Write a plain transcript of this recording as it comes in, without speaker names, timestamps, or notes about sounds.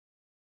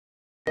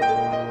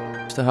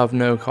used to have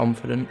no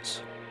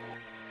confidence.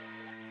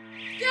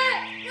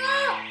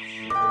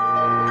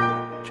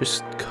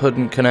 Just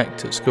couldn't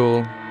connect at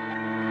school.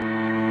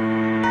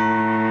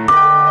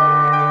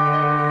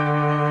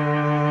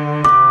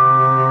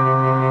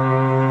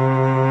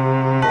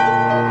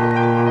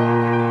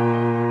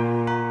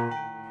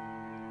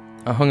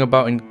 I hung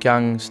about in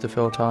gangs to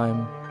fill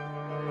time.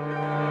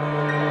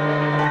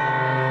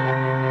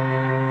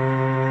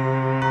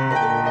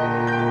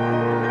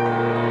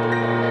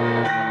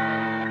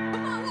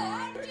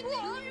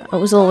 I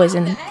was always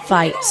in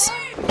fights,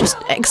 just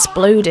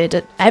exploded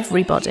at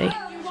everybody.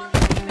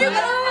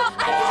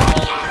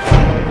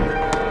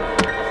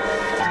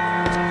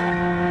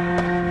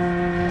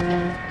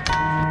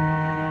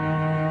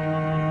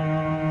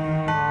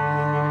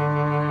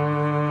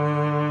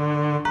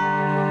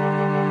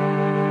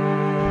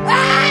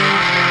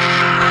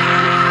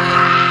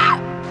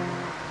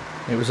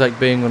 It was like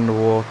being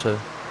underwater.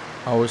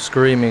 I was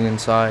screaming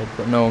inside,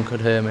 but no one could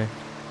hear me.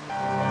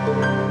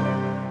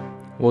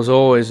 I was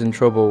always in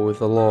trouble with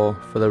the law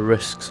for the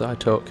risks I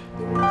took.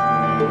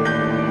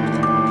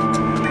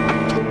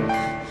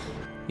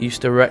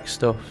 Used to wreck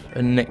stuff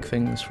and nick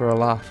things for a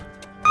laugh.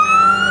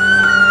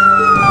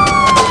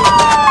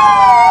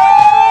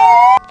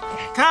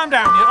 Calm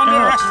down, you're under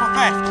arrest for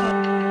theft.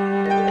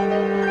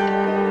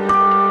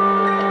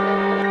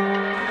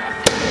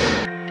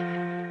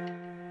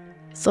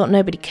 Thought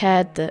nobody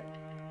cared that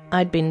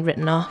I'd been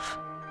written off.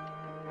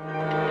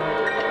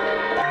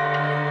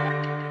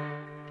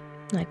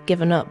 I'd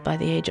given up by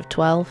the age of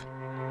 12.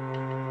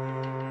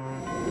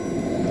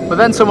 But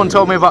then someone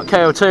told me about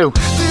KO2.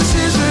 This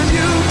is a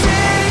new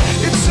day,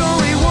 it's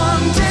only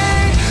one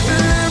day,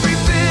 and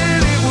everything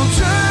it will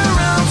turn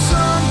around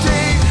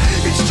someday.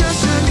 It's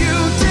just a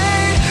new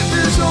day,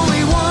 there's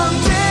only one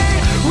day,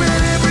 when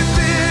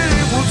everything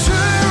it will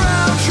turn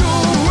around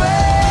your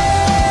way.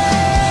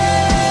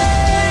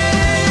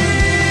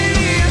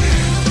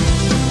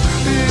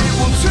 It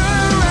will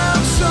turn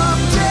around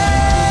someday.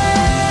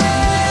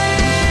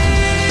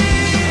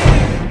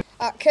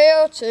 At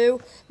KO2,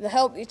 they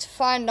help you to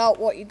find out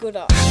what you're good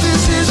at.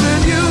 This is a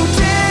new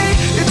day,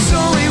 it's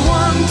only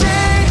one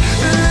day,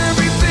 and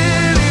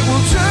everything it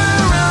will turn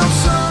around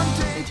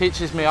someday. It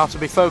teaches me how to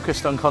be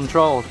focused and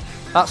controlled.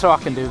 That's how I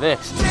can do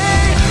this.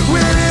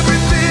 When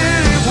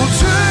everything it will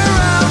turn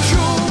around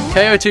your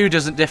KO2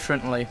 does it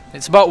differently.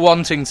 It's about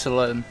wanting to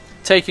learn,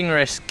 taking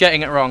risks,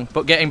 getting it wrong,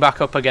 but getting back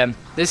up again.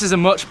 This is a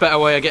much better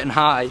way of getting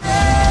high.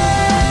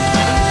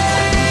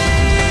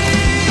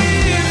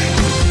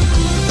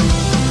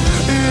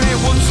 and it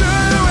will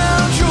turn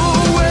around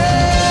your way.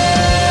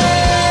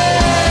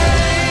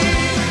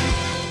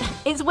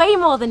 It's way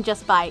more than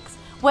just bikes.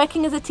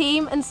 Working as a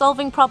team and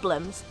solving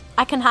problems.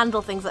 I can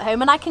handle things at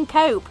home and I can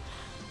cope.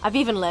 I've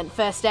even learnt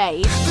first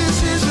aid.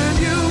 This is a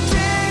new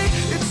day,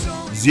 it's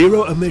only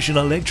Zero-emission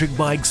electric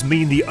bikes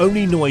mean the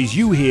only noise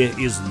you hear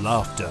is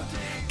laughter.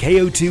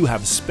 KO2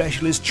 have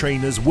specialist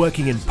trainers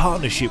working in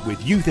partnership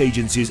with youth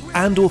agencies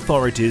and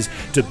authorities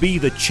to be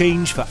the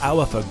change for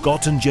our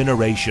forgotten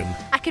generation.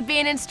 I could be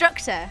an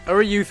instructor. Or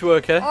a youth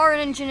worker. Or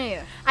an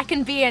engineer. I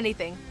can be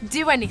anything,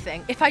 do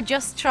anything, if I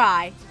just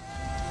try.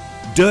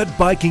 Dirt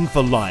biking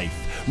for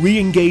life,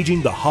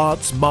 re-engaging the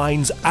hearts,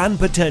 minds and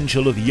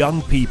potential of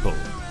young people.